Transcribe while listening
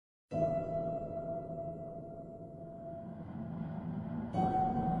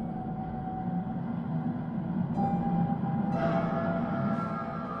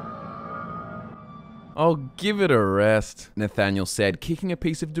"Oh, give it a rest," Nathaniel said, kicking a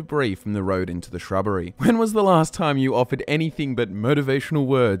piece of debris from the road into the shrubbery. "When was the last time you offered anything but motivational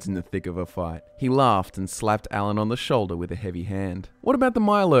words in the thick of a fight?" He laughed and slapped Alan on the shoulder with a heavy hand. "What about the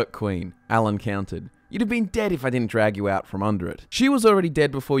Mylurk Queen?" Alan countered. "You'd have been dead if I didn't drag you out from under it. She was already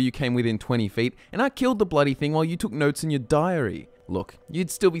dead before you came within 20 feet, and I killed the bloody thing while you took notes in your diary. Look, you'd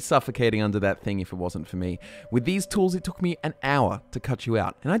still be suffocating under that thing if it wasn't for me. With these tools, it took me an hour to cut you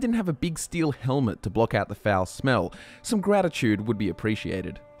out, and I didn't have a big steel helmet to block out the foul smell. Some gratitude would be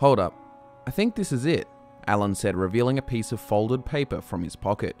appreciated." "Hold up. I think this is it," Alan said, revealing a piece of folded paper from his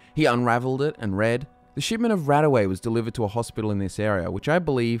pocket. He unraveled it and read, "The shipment of Radaway was delivered to a hospital in this area, which I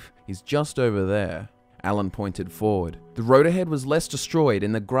believe is just over there." Alan pointed forward. The road ahead was less destroyed,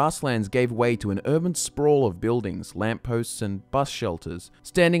 and the grasslands gave way to an urban sprawl of buildings, lampposts, and bus shelters.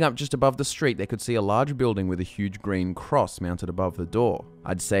 Standing up just above the street, they could see a large building with a huge green cross mounted above the door.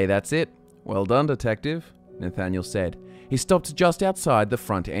 "I'd say that's it. Well done, detective," Nathaniel said. He stopped just outside the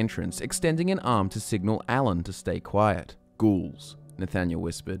front entrance, extending an arm to signal Alan to stay quiet. "Ghouls," Nathaniel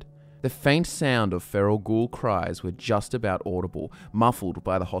whispered. The faint sound of feral ghoul cries were just about audible, muffled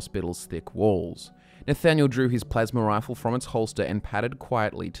by the hospital's thick walls. Nathaniel drew his plasma rifle from its holster and padded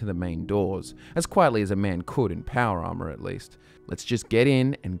quietly to the main doors, as quietly as a man could in power armor at least. "Let's just get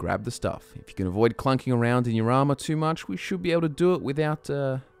in and grab the stuff. If you can avoid clunking around in your armor too much, we should be able to do it without,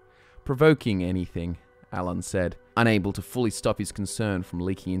 provoking anything," Alan said, unable to fully stop his concern from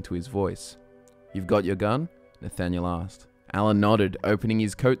leaking into his voice. "You've got your gun?" Nathaniel asked. Alan nodded, opening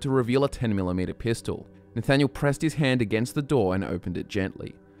his coat to reveal a 10mm pistol. Nathaniel pressed his hand against the door and opened it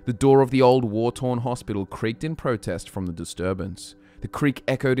gently. The door of the old war-torn hospital creaked in protest from the disturbance. The creak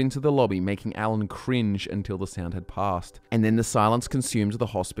echoed into the lobby, making Alan cringe until the sound had passed, and then the silence consumed the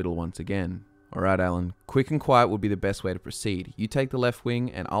hospital once again. "All right, Alan, quick and quiet would be the best way to proceed. You take the left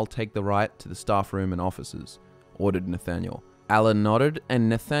wing, and I'll take the right to the staff room and offices," ordered Nathaniel. Alan nodded, and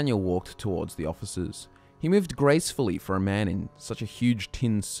Nathaniel walked towards the offices. He moved gracefully for a man in such a huge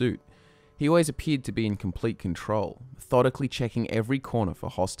tin suit. He always appeared to be in complete control, methodically checking every corner for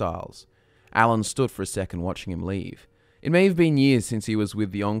hostiles. Alan stood for a second watching him leave. It may have been years since he was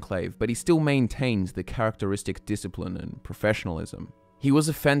with the Enclave, but he still maintained the characteristic discipline and professionalism. He was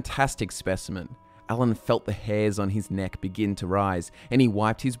a fantastic specimen. Alan felt the hairs on his neck begin to rise, and he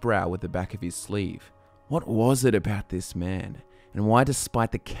wiped his brow with the back of his sleeve. What was it about this man? And why,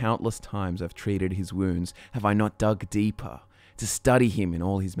 despite the countless times I've treated his wounds, have I not dug deeper to study him in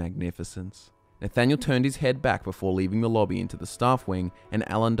all his magnificence? Nathaniel turned his head back before leaving the lobby into the staff wing, and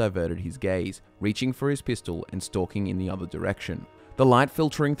Alan diverted his gaze, reaching for his pistol and stalking in the other direction. The light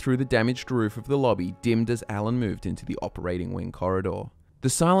filtering through the damaged roof of the lobby dimmed as Alan moved into the operating wing corridor. The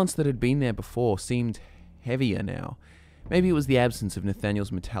silence that had been there before seemed heavier now. Maybe it was the absence of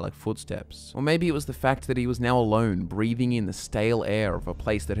Nathaniel's metallic footsteps, or maybe it was the fact that he was now alone, breathing in the stale air of a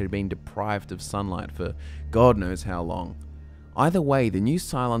place that had been deprived of sunlight for God knows how long. Either way, the new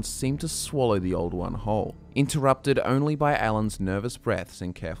silence seemed to swallow the old one whole, interrupted only by Alan's nervous breaths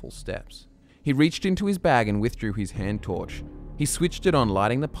and careful steps. He reached into his bag and withdrew his hand torch. He switched it on,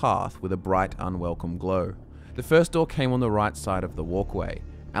 lighting the path with a bright, unwelcome glow. The first door came on the right side of the walkway.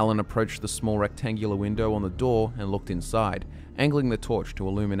 Alan approached the small rectangular window on the door and looked inside, angling the torch to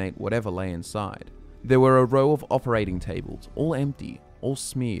illuminate whatever lay inside. There were a row of operating tables, all empty, all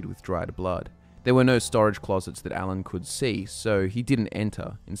smeared with dried blood. There were no storage closets that Alan could see, so he didn't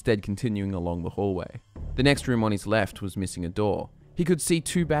enter, instead continuing along the hallway. The next room on his left was missing a door. He could see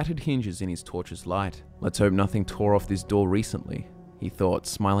two battered hinges in his torch's light. "Let's hope nothing tore off this door recently," he thought,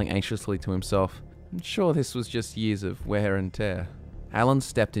 smiling anxiously to himself. "I'm sure this was just years of wear and tear." Alan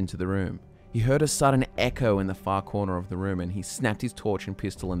stepped into the room. He heard a sudden echo in the far corner of the room, and he snapped his torch and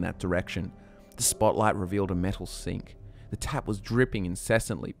pistol in that direction. The spotlight revealed a metal sink. The tap was dripping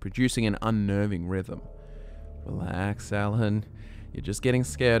incessantly, producing an unnerving rhythm. "Relax, Alan. You're just getting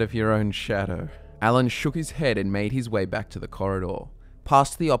scared of your own shadow." Alan shook his head and made his way back to the corridor.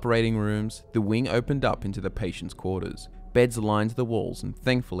 Past the operating rooms, the wing opened up into the patients' quarters. Beds lined the walls, and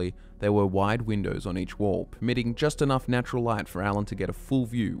thankfully, there were wide windows on each wall, permitting just enough natural light for Alan to get a full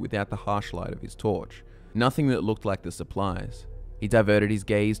view without the harsh light of his torch. Nothing that looked like the supplies. He diverted his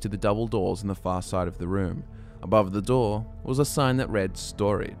gaze to the double doors in the far side of the room. Above the door was a sign that read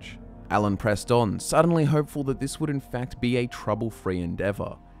 "Storage." Alan pressed on, suddenly hopeful that this would in fact be a trouble-free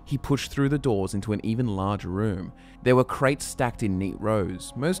endeavor. He pushed through the doors into an even larger room. There were crates stacked in neat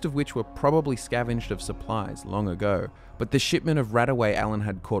rows, most of which were probably scavenged of supplies long ago, but the shipment of Radaway Alan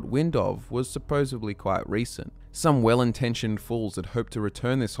had caught wind of was supposedly quite recent. Some well-intentioned fools had hoped to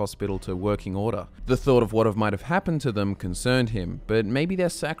return this hospital to working order. The thought of what might have happened to them concerned him, but maybe their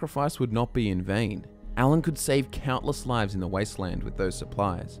sacrifice would not be in vain. Alan could save countless lives in the wasteland with those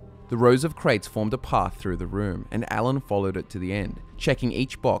supplies. The rows of crates formed a path through the room, and Alan followed it to the end, checking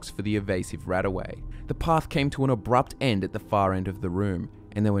each box for the evasive rat-away. The path came to an abrupt end at the far end of the room,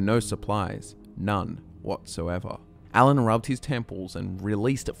 and there were no supplies. None whatsoever. Alan rubbed his temples and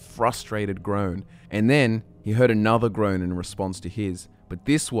released a frustrated groan, and then he heard another groan in response to his, but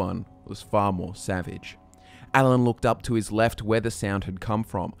this one was far more savage. Alan looked up to his left where the sound had come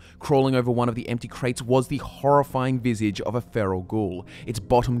from. Crawling over one of the empty crates was the horrifying visage of a feral ghoul. Its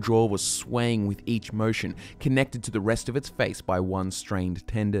bottom jaw was swaying with each motion, connected to the rest of its face by one strained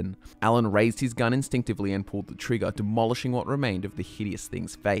tendon. Alan raised his gun instinctively and pulled the trigger, demolishing what remained of the hideous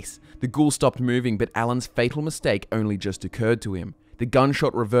thing's face. The ghoul stopped moving, but Alan's fatal mistake only just occurred to him. The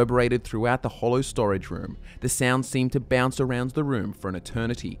gunshot reverberated throughout the hollow storage room. The sound seemed to bounce around the room for an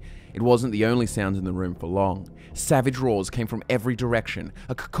eternity. It wasn't the only sound in the room for long. Savage roars came from every direction,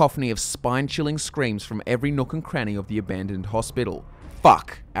 a cacophony of spine-chilling screams from every nook and cranny of the abandoned hospital.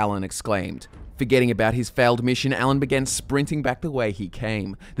 "Fuck!" Alan exclaimed. Forgetting about his failed mission, Alan began sprinting back the way he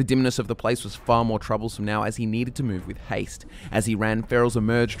came. The dimness of the place was far more troublesome now, as he needed to move with haste. As he ran, ferals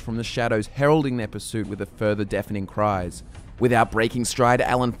emerged from the shadows, heralding their pursuit with further deafening cries. Without breaking stride,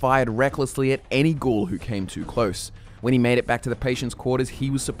 Alan fired recklessly at any ghoul who came too close. When he made it back to the patient's quarters, he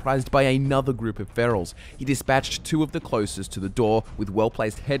was surprised by another group of ferals. He dispatched two of the closest to the door with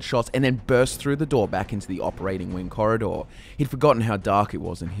well-placed headshots and then burst through the door back into the operating wing corridor. He'd forgotten how dark it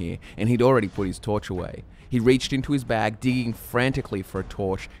was in here, and he'd already put his torch away. He reached into his bag, digging frantically for a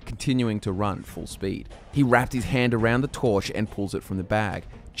torch, continuing to run full speed. He wrapped his hand around the torch and pulls it from the bag.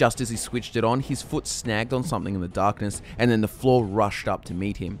 Just as he switched it on, his foot snagged on something in the darkness, and then the floor rushed up to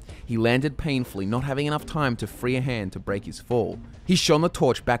meet him. He landed painfully, not having enough time to free a hand to break his fall. He shone the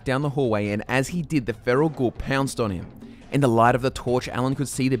torch back down the hallway, and as he did, the feral ghoul pounced on him. In the light of the torch, Alan could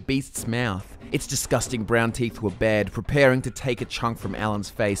see the beast's mouth. Its disgusting brown teeth were bared, preparing to take a chunk from Alan's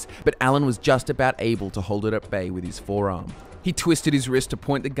face, but Alan was just about able to hold it at bay with his forearm. He twisted his wrist to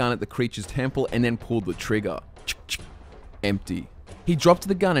point the gun at the creature's temple and then pulled the trigger. Empty. He dropped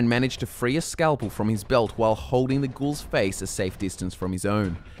the gun and managed to free a scalpel from his belt while holding the ghoul's face a safe distance from his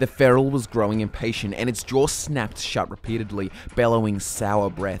own. The feral was growing impatient, and its jaw snapped shut repeatedly, bellowing sour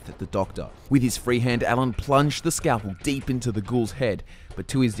breath at the doctor. With his free hand, Alan plunged the scalpel deep into the ghoul's head, but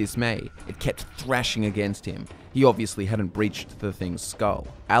to his dismay, it kept thrashing against him. He obviously hadn't breached the thing's skull.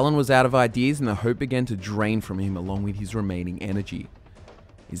 Alan was out of ideas, and the hope began to drain from him along with his remaining energy.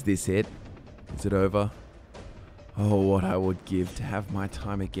 Is this it? Is it over? Oh, what I would give to have my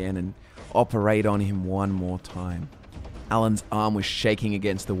time again and operate on him one more time. Alan's arm was shaking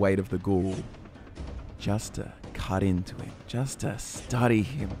against the weight of the ghoul. Just to cut into him, just to study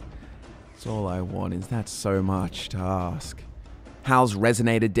him. That's all I want. Is that so much to ask? Howls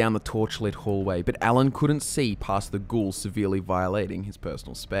resonated down the torchlit hallway, but Alan couldn't see past the ghoul severely violating his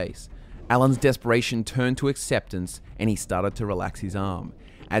personal space. Alan's desperation turned to acceptance, and he started to relax his arm.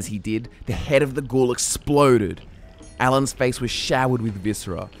 As he did, the head of the ghoul exploded. Alan's face was showered with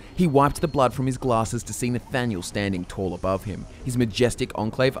viscera. He wiped the blood from his glasses to see Nathaniel standing tall above him. His majestic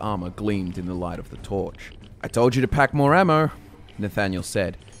Enclave armor gleamed in the light of the torch. "I told you to pack more ammo," Nathaniel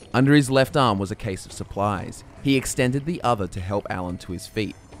said. Under his left arm was a case of supplies. He extended the other to help Alan to his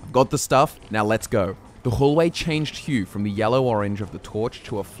feet. "I've got the stuff, now let's go." The hallway changed hue from the yellow-orange of the torch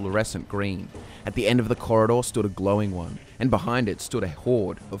to a fluorescent green. At the end of the corridor stood a glowing one, and behind it stood a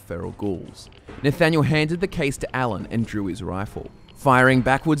horde of feral ghouls. Nathaniel handed the case to Alan and drew his rifle. Firing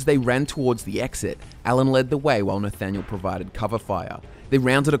backwards, they ran towards the exit. Alan led the way while Nathaniel provided cover fire. They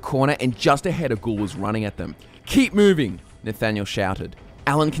rounded a corner, and just ahead a ghoul was running at them. "Keep moving!" Nathaniel shouted.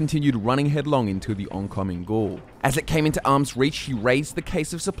 Alan continued running headlong into the oncoming ghoul. As it came into arm's reach, he raised the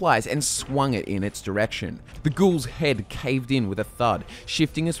case of supplies and swung it in its direction. The ghoul's head caved in with a thud,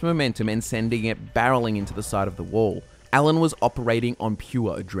 shifting its momentum and sending it barreling into the side of the wall. Alan was operating on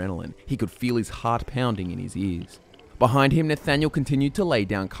pure adrenaline. He could feel his heart pounding in his ears. Behind him, Nathaniel continued to lay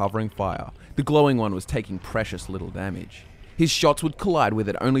down covering fire. The glowing one was taking precious little damage. His shots would collide with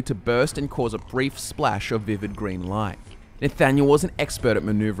it only to burst and cause a brief splash of vivid green light. Nathaniel was an expert at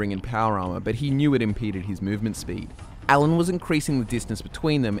maneuvering in power armor, but he knew it impeded his movement speed. Alan was increasing the distance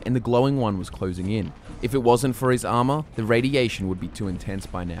between them, and the glowing one was closing in. If it wasn't for his armor, the radiation would be too intense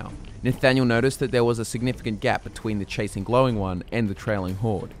by now. Nathaniel noticed that there was a significant gap between the chasing glowing one and the trailing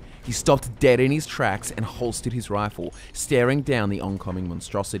horde. He stopped dead in his tracks and holstered his rifle, staring down the oncoming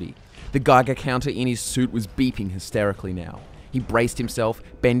monstrosity. The Geiger counter in his suit was beeping hysterically now. He braced himself,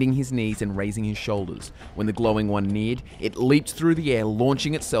 bending his knees and raising his shoulders. When the glowing one neared, it leaped through the air,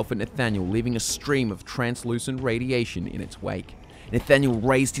 launching itself at Nathaniel, leaving a stream of translucent radiation in its wake. Nathaniel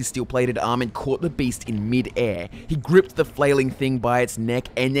raised his steel-plated arm and caught the beast in mid-air. He gripped the flailing thing by its neck,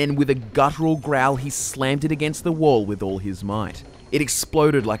 and then with a guttural growl, he slammed it against the wall with all his might. It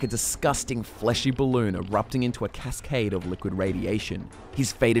exploded like a disgusting fleshy balloon erupting into a cascade of liquid radiation.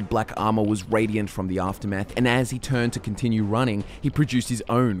 His faded black armor was radiant from the aftermath, and as he turned to continue running, he produced his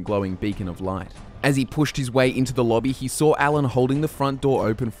own glowing beacon of light. As he pushed his way into the lobby, he saw Alan holding the front door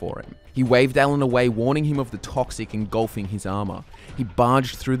open for him. He waved Alan away, warning him of the toxic engulfing his armor. He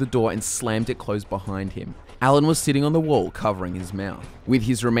barged through the door and slammed it closed behind him. Alan was sitting on the wall, covering his mouth. With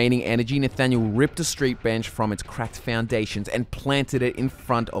his remaining energy, Nathaniel ripped a street bench from its cracked foundations and planted it in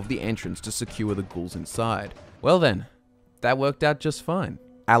front of the entrance to secure the ghouls inside. Well then, that worked out just fine.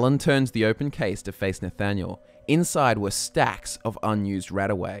 Alan turns the open case to face Nathaniel. Inside were stacks of unused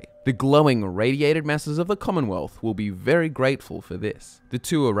Radaway. The glowing, radiated masses of the Commonwealth will be very grateful for this. The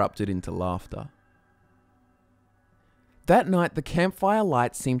two erupted into laughter. That night, the campfire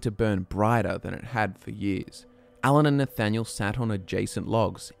light seemed to burn brighter than it had for years. Alan and Nathaniel sat on adjacent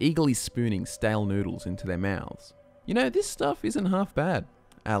logs, eagerly spooning stale noodles into their mouths. "You know, this stuff isn't half bad,"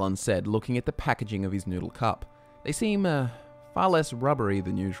 Alan said, looking at the packaging of his noodle cup. "They seem, far less rubbery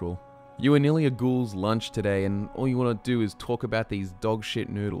than usual. You were nearly a ghoul's lunch today, and all you want to do is talk about these dog shit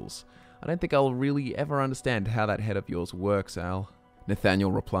noodles. I don't think I'll really ever understand how that head of yours works, Al,"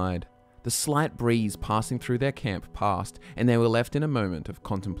 Nathaniel replied. The slight breeze passing through their camp passed, and they were left in a moment of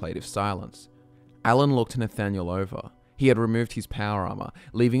contemplative silence. Alan looked Nathaniel over. He had removed his power armor,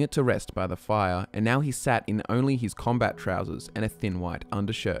 leaving it to rest by the fire, and now he sat in only his combat trousers and a thin white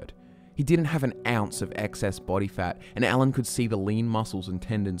undershirt. He didn't have an ounce of excess body fat, and Alan could see the lean muscles and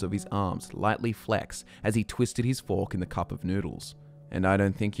tendons of his arms lightly flex as he twisted his fork in the cup of noodles. "And I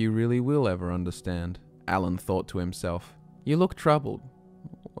don't think you really will ever understand," Alan thought to himself. "You look troubled.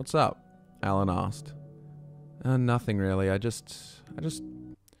 What's up?" Alan asked. Nothing really. I just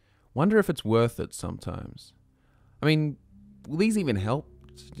wonder if it's worth it sometimes. I mean, will these even help?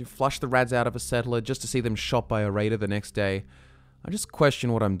 You flush the rads out of a settler just to see them shot by a raider the next day? I just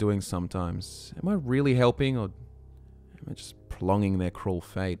question what I'm doing sometimes. Am I really helping, or am I just prolonging their cruel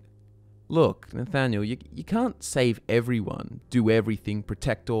fate? Look, Nathaniel, you can't save everyone, do everything,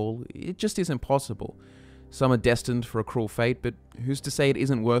 protect all. It just isn't possible. Some are destined for a cruel fate, but who's to say it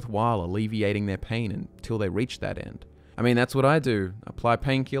isn't worthwhile alleviating their pain until they reach that end? I mean, that's what I do. Apply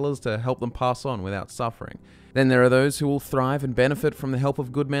painkillers to help them pass on without suffering. Then there are those who will thrive and benefit from the help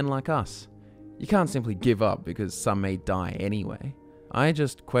of good men like us. You can't simply give up because some may die anyway. I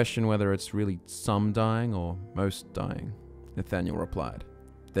just question whether it's really some dying or most dying, Nathaniel replied.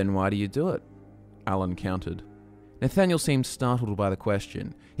 Then why do you do it? Alan countered. Nathaniel seemed startled by the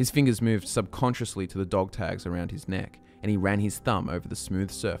question. His fingers moved subconsciously to the dog tags around his neck, and he ran his thumb over the smooth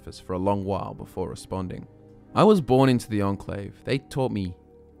surface for a long while before responding. "I was born into the Enclave. They taught me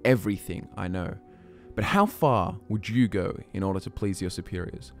everything I know. But how far would you go in order to please your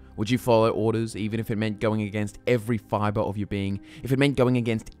superiors? Would you follow orders even if it meant going against every fiber of your being, if it meant going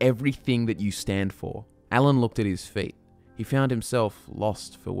against everything that you stand for?" Alan looked at his feet. He found himself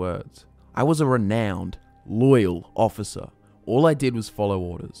lost for words. "I was a renowned, loyal officer. All I did was follow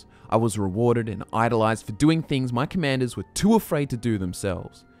orders. I was rewarded and idolized for doing things my commanders were too afraid to do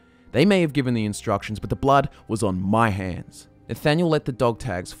themselves. They may have given the instructions, but the blood was on my hands." Nathaniel let the dog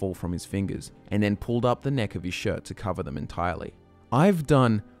tags fall from his fingers and then pulled up the neck of his shirt to cover them entirely. "I've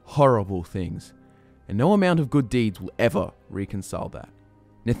done horrible things, and no amount of good deeds will ever reconcile that."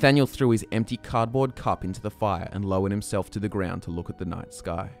 Nathaniel threw his empty cardboard cup into the fire and lowered himself to the ground to look at the night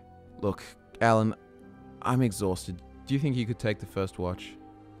sky. "Look, Alan, I'm exhausted. Do you think you could take the first watch?"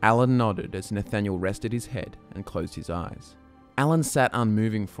 Alan nodded as Nathaniel rested his head and closed his eyes. Alan sat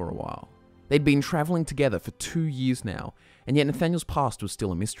unmoving for a while. They'd been traveling together for 2 years now, and yet Nathaniel's past was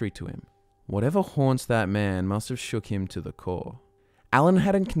still a mystery to him. Whatever haunts that man must have shook him to the core. Alan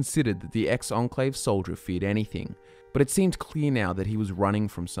hadn't considered that the ex-Enclave soldier feared anything, but it seemed clear now that he was running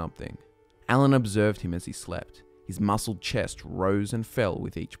from something. Alan observed him as he slept. His muscled chest rose and fell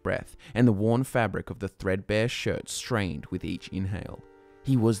with each breath, and the worn fabric of the threadbare shirt strained with each inhale.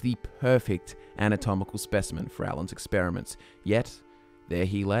 He was the perfect anatomical specimen for Alan's experiments, yet there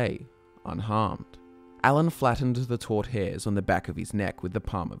he lay, unharmed. Alan flattened the taut hairs on the back of his neck with the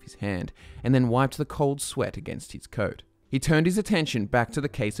palm of his hand, and then wiped the cold sweat against his coat. He turned his attention back to the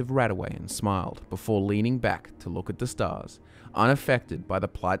case of Radaway and smiled, before leaning back to look at the stars, unaffected by the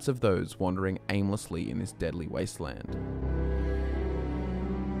plights of those wandering aimlessly in this deadly wasteland.